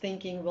complex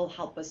thinking will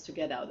help us to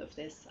get out of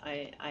this.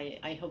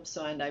 I hope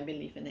so, and I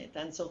believe in it.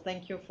 And so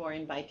thank you for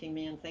inviting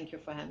me, and thank you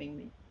for having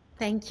me.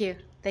 Thank you.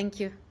 Thank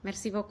you.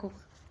 Merci beaucoup.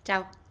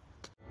 Ciao.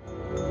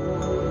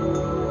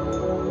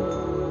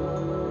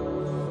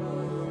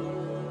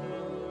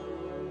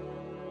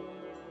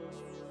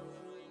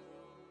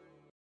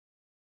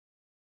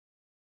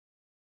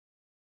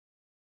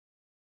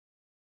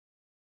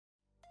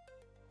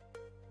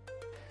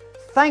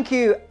 Thank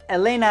you,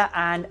 Elena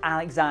and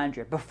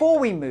Alexandra. Before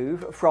we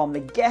move from the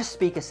guest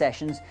speaker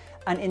sessions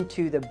and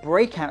into the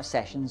breakout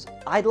sessions,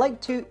 I'd like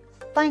to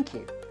thank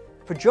you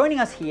for joining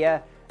us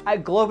here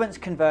at Globant's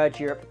Converge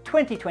Europe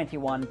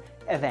 2021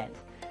 event.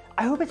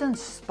 I hope it's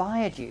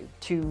inspired you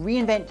to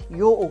reinvent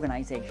your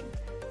organization,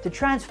 to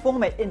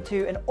transform it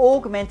into an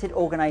augmented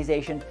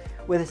organization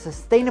with a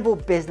sustainable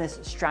business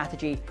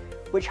strategy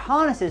which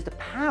harnesses the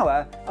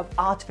power of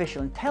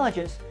artificial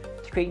intelligence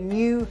to create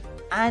new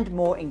and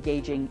more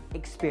engaging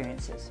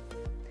experiences.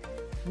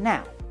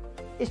 Now,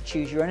 it's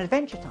Choose Your Own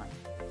Adventure time.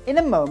 In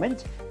a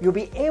moment, you'll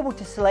be able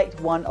to select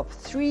one of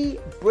 3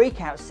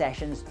 breakout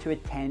sessions to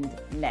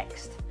attend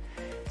next.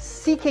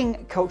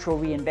 Seeking Cultural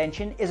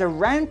Reinvention is a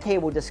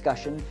roundtable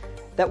discussion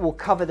that will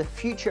cover the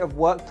future of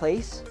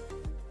workplace,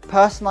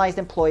 personalized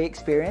employee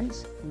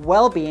experience,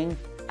 well-being,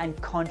 and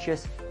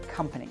conscious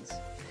companies.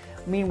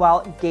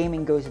 Meanwhile,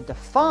 Gaming Goes into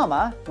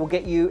Pharma will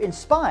get you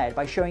inspired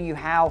by showing you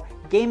how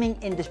gaming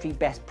industry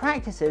best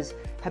practices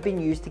have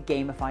been used to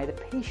gamify the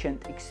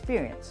patient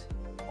experience.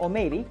 Or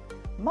maybe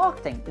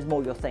marketing is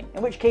more your thing,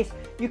 in which case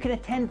you can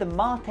attend the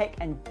MarTech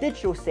and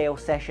digital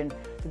sales session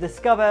to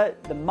discover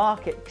the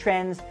market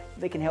trends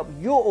that can help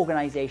your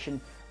organization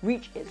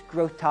reach its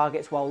growth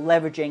targets while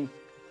leveraging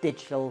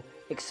digital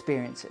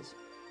experiences.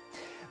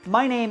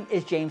 My name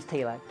is James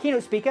Taylor,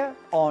 keynote speaker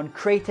on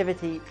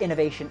creativity,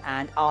 innovation,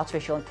 and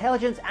artificial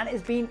intelligence, and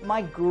it's been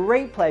my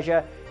great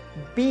pleasure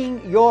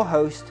being your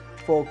host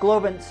for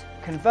Globant's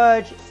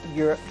Converge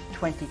Europe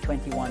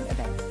 2021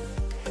 event.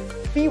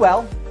 Be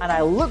well, and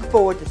I look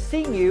forward to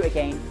seeing you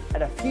again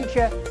at a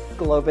future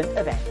Globant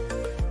event.